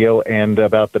Relevant Radio and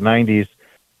about the 90s,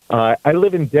 I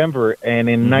live in Denver, and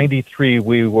in '93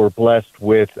 we were blessed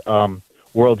with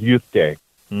World Youth Day.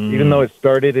 Even though it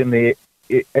started in the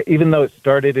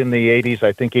 80s,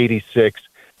 I think '86,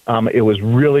 it was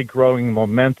really growing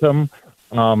momentum.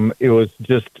 It was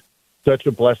just such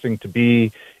a blessing to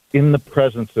be in the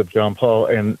presence of John Paul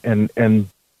and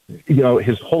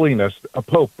His Holiness, a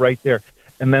Pope, right there,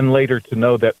 and then later to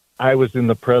know that I was in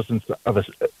the presence of a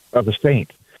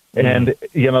saint, and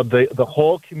the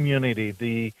whole community,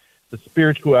 the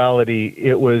spirituality.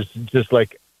 It was just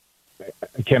like,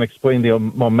 I can't explain the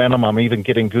momentum. I'm even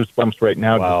getting goosebumps right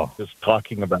now. Wow. Just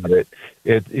talking about it.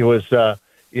 It was that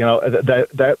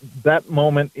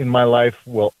moment in my life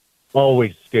will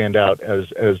always stand out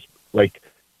as like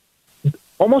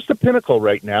almost a pinnacle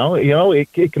right now.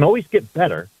 It can always get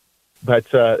better, but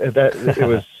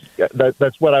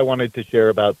that's what I wanted to share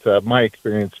about my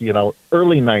experience.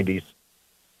 Early 90s.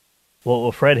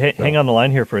 Well, Fred, hang on the line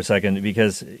here for a second,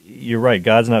 because you're right.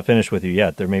 God's not finished with you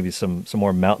yet. There may be some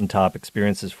more mountaintop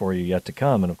experiences for you yet to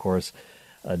come. And, of course,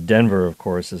 Denver, of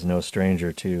course, is no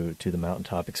stranger to the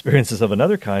mountaintop experiences of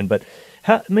another kind. But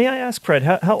may I ask, Fred,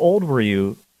 how old were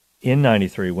you in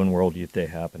 '93 when World Youth Day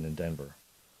happened in Denver?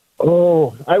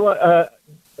 Oh, I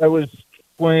was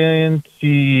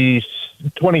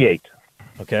 28.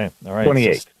 Okay, all right.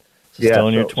 28. So still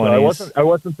in your 20s. So I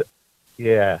wasn't.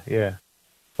 Yeah.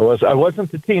 I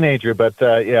wasn't a teenager, but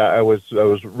I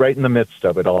was right in the midst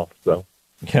of it all. So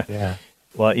yeah.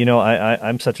 Well,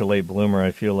 I'm such a late bloomer.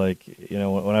 I feel like,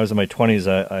 when I was in my 20s,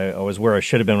 I was where I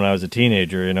should have been when I was a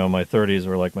teenager. My 30s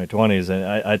were like my 20s. And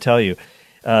I tell you,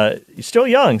 still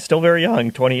young, still very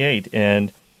young, 28.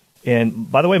 And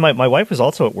by the way, my wife was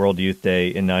also at World Youth Day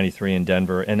in '93 in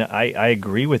Denver. And I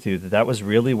agree with you that was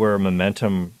really where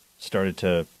momentum started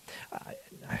to,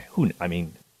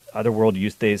 other World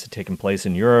Youth Days had taken place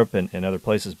in Europe and other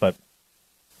places, but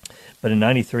in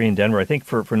 '93 in Denver, I think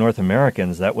for North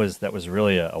Americans, that was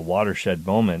really a watershed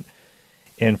moment.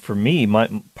 And for me,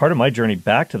 part of my journey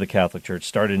back to the Catholic Church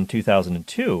started in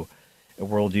 2002 at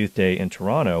World Youth Day in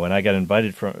Toronto, and I got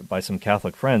invited by some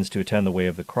Catholic friends to attend the Way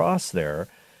of the Cross there.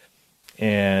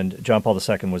 And John Paul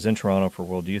II was in Toronto for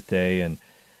World Youth Day, and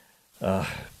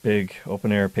big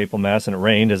open-air papal mass, and it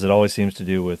rained, as it always seems to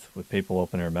do with papal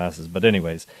open-air masses. But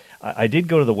anyways, I did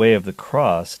go to the Way of the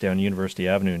Cross down University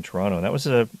Avenue in Toronto, and that was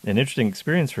an interesting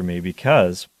experience for me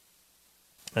because,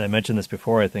 and I mentioned this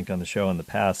before, I think, on the show in the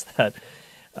past, that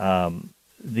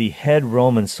the head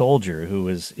Roman soldier who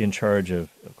was in charge of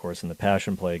course, in the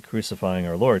Passion Play, crucifying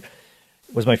our Lord,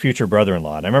 was my future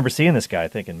brother-in-law. And I remember seeing this guy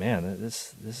thinking, man,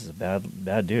 this is a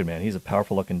bad dude, man. He's a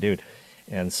powerful-looking dude.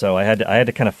 And so I had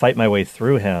to kind of fight my way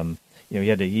through him. He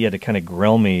had to kind of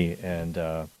grill me, and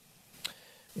I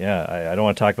don't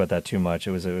want to talk about that too much.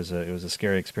 It was a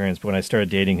scary experience. But when I started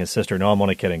dating his sister, no, I'm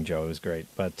only kidding, Joe. It was great.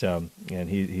 But and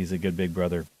he's a good big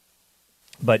brother.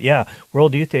 But yeah,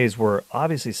 World Youth Days were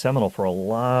obviously seminal for a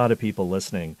lot of people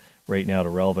listening right now to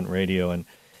Relevant Radio. And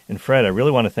Fred, I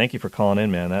really want to thank you for calling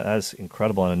in, man. That's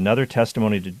incredible. And another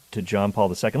testimony to John Paul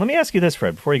II. Let me ask you this,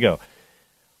 Fred, before you go.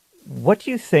 What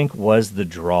do you think was the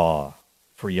draw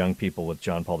for young people with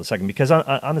John Paul II? Because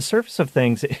on the surface of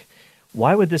things,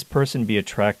 why would this person be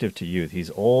attractive to youth? He's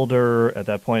older at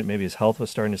that point. Maybe his health was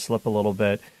starting to slip a little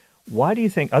bit. Why do you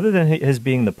think, other than his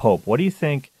being the Pope, what do you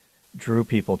think drew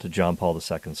people to John Paul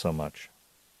II so much?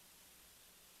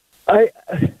 A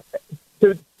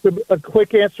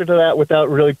quick answer to that, without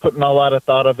really putting a lot of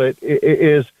thought of it,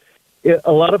 is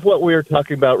a lot of what we were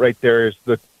talking about right there is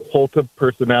the cult of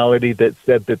personality that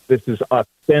said that this is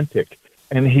authentic,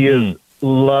 and he is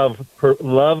love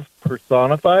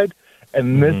personified,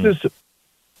 and this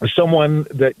is someone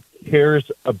that cares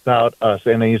about us,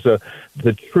 and he's the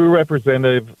true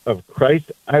representative of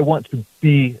Christ. I want to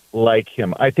be like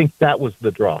him. I think that was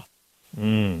the draw.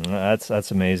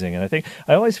 That's amazing, and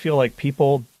I always feel like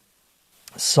people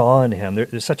saw in him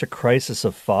there's such a crisis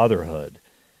of fatherhood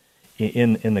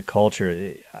in the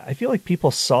culture. I feel like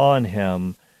people saw in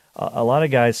him, a lot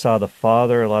of guys saw the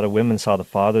father, a lot of women saw the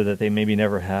father that they maybe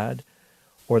never had,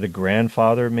 or the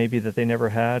grandfather maybe that they never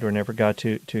had or never got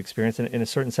to experience in a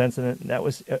certain sense. And that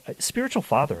was spiritual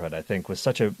fatherhood, I think, was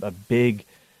such a big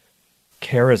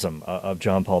charism of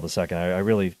John Paul II. I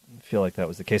really feel like that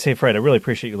was the case. Hey, Fred, I really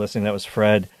appreciate you listening. That was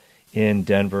Fred in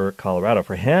Denver, Colorado.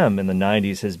 For him in the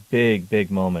 90s, his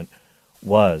big moment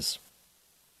was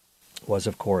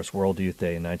of course World Youth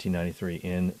Day in 1993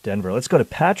 in Denver. Let's go to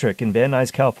Patrick in Van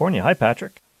Nuys, California. Hi,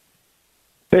 Patrick.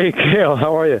 Hey, Cale,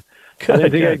 how are you? Good, I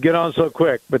didn't think I'd get on so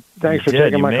quick, but thanks for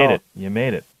taking my call. You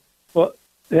made it. Well,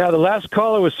 yeah, the last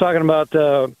caller was talking about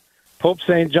Pope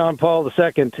St. John Paul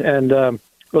II, and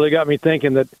really got me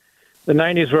thinking that the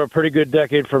 90s were a pretty good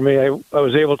decade for me. I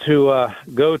was able to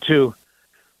go to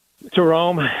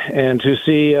Rome and to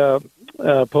see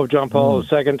Pope John Paul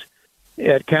II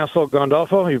at Castle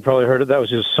Gandolfo. You've probably heard of that. Was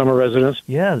his summer residence.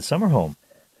 Yeah, the summer home.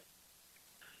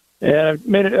 And I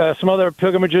made some other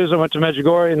pilgrimages. I went to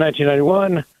Medjugorje in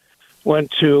 1991, went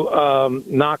to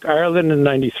Knock, Ireland in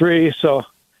 93. So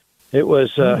it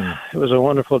was a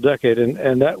wonderful decade.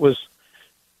 And that was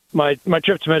my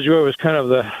trip to Medjugorje was kind of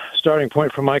the starting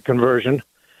point for my conversion.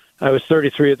 I was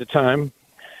 33 at the time,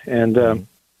 and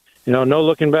no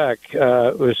looking back.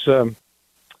 It was a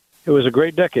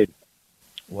great decade.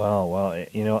 Wow. Well,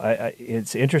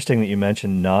 it's interesting that you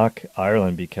mentioned Knock,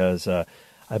 Ireland, because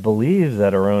I believe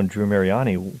that our own Drew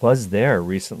Mariani was there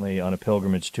recently on a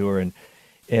pilgrimage tour,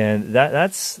 and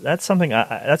that's something.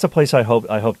 That's a place I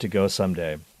hope to go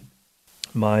someday.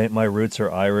 My roots are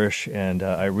Irish, and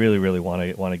I really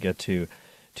want to get to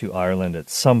Ireland at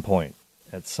some point.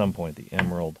 The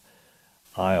Emerald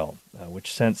Isle,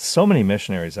 which sent so many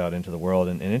missionaries out into the world.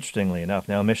 And interestingly enough,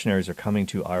 now missionaries are coming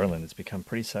to Ireland. It's become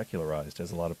pretty secularized,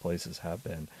 as a lot of places have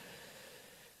been,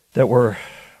 that were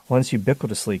once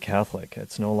ubiquitously Catholic.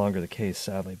 It's no longer the case,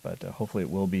 sadly, but hopefully it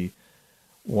will be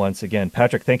once again.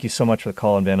 Patrick, thank you so much for the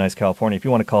call in Van Nuys, California. If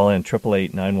you want to call in,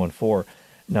 888-914-9149.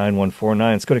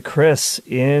 Let's go to Chris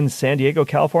in San Diego,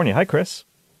 California. Hi, Chris.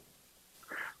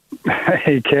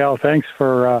 Hey, Cale. Thanks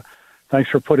for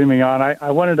putting me on.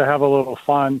 I wanted to have a little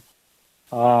fun.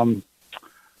 So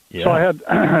I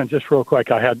had just real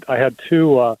quick. I had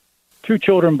two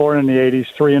children born in the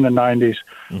 80s, 3 in the 90s.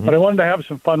 Mm-hmm. But I wanted to have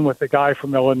some fun with the guy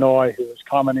from Illinois who was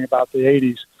commenting about the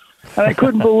 80s. And I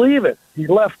couldn't believe it. He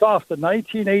left off the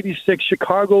 1986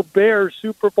 Chicago Bears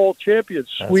Super Bowl champions.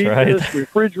 Sweetness,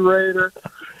 refrigerator,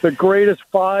 the greatest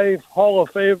 5 Hall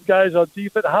of Fame guys on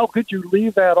defense. How could you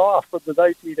leave that off from the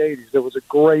 1980s? It was a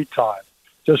great time.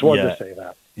 Just wanted to say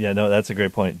that. Yeah, no, that's a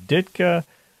great point. Ditka,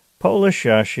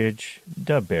 Polishashich,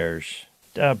 da Bears.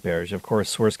 Of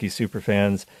course, Swirsky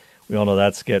superfans. We all know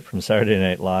that skit from Saturday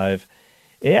Night Live.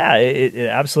 Yeah, it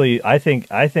absolutely. I think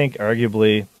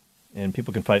arguably, and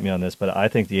people can fight me on this, but I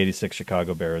think the '86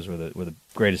 Chicago Bears were the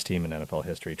greatest team in NFL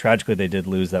history. Tragically, they did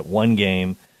lose that one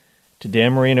game to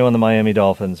Dan Marino and the Miami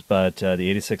Dolphins, but the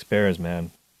 '86 Bears,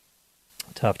 man,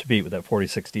 tough to beat with that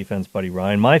 46 defense. Buddy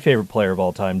Ryan, my favorite player of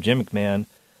all time, Jim McMahon,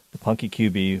 the punky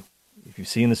QB. If you've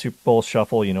seen the Super Bowl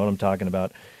Shuffle, you know what I'm talking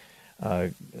about.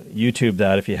 YouTube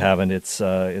that if you haven't. It's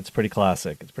pretty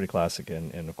classic. It's pretty classic,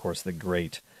 and of course the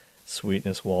great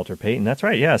Sweetness Walter Payton. That's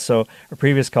right. Yeah. So our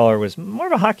previous caller was more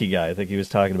of a hockey guy. I think he was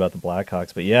talking about the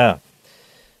Blackhawks, but yeah,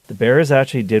 the Bears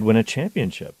actually did win a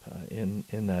championship in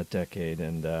that decade,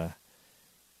 and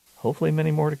hopefully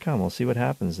many more to come. We'll see what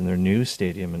happens in their new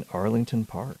stadium in Arlington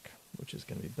Park, which is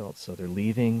going to be built. So they're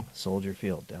leaving Soldier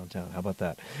Field downtown. How about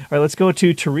that? All right, let's go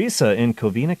to Teresa in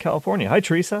Covina, California. Hi,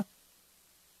 Teresa.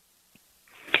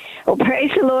 Well, praise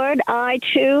the Lord. I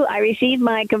received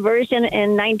my conversion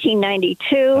in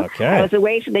 1992. Okay. I was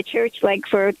away from the church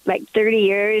for 30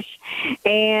 years,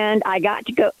 and I got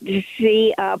to go to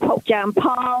see Pope John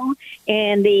Paul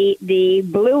and the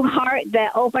blue heart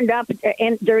that opened up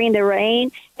during the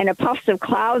rain and the puffs of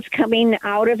clouds coming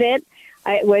out of it.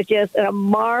 It was just a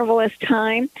marvelous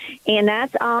time, and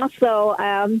that's also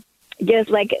just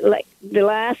like the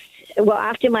last. Well,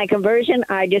 after my conversion,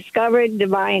 I discovered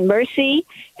Divine Mercy,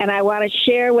 and I want to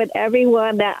share with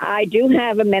everyone that I do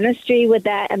have a ministry with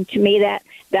that, and to me,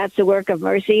 that's the work of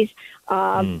mercies.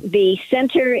 The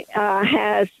center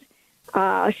has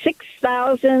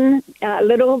 6,000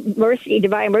 little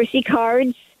Divine Mercy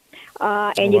cards,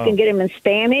 and you can get them in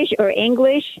Spanish or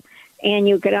English, and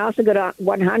you can also go to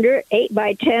 100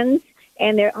 8x10s,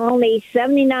 and they're only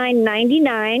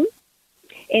 $79.99.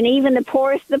 And even the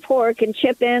poorest of the poor can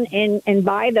chip in and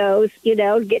buy those,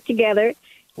 get together.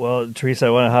 Well, Teresa, I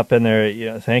want to hop in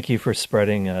there. Thank you for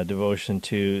spreading devotion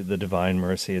to the Divine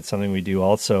Mercy. It's something we do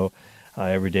also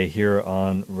every day here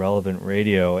on Relevant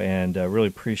Radio, and really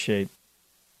appreciate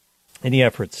any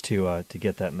efforts to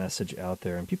get that message out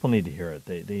there. And people need to hear it.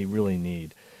 They really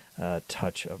need a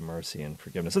touch of mercy and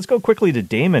forgiveness. Let's go quickly to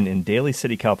Damon in Daly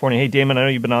City, California. Hey, Damon, I know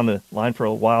you've been on the line for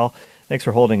a while. Thanks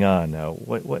for holding on.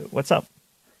 What's up?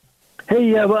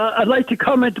 Hey, well, I'd like to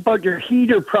comment about your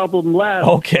heater problem last.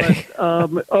 Okay.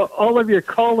 But, all of your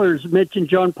callers mentioned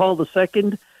John Paul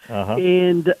II,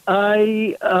 and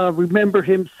I remember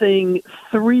him saying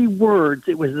 3 words.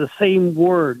 It was the same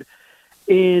word.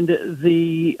 And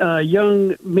the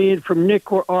young man from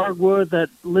Nicaragua that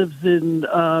lives in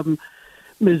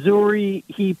Missouri,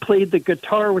 he played the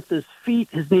guitar with his feet.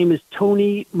 His name is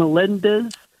Tony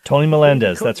Melendez. Tony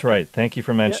Melendez, that's right. Thank you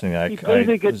for mentioning that. He played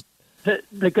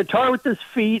the guitar with his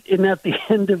feet, and at the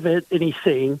end of it, and he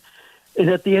sang,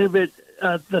 and at the end of it,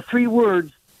 the 3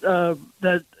 words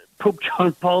that Pope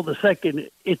John Paul II,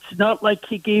 it's not like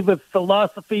he gave a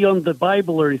philosophy on the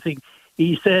Bible or anything.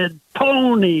 He said,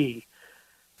 Tony,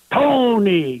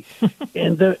 and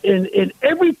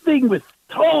everything with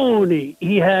Tony.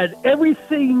 He had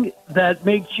everything that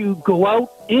makes you go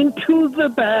out into the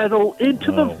battle,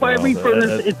 into the fiery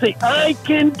furnace, and say, I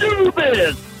can do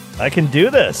this. I can do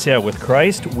this. Yeah, with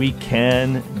Christ, we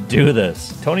can do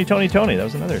this. Tony. That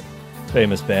was another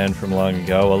famous band from long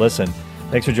ago. Well, listen,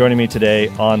 thanks for joining me today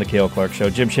on The Cale Clark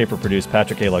Show. Jim Schaefer produced.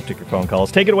 Patrick Aylock took your phone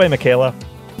calls. Take it away, Michaela.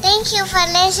 Thank you for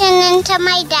listening to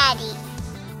my daddy.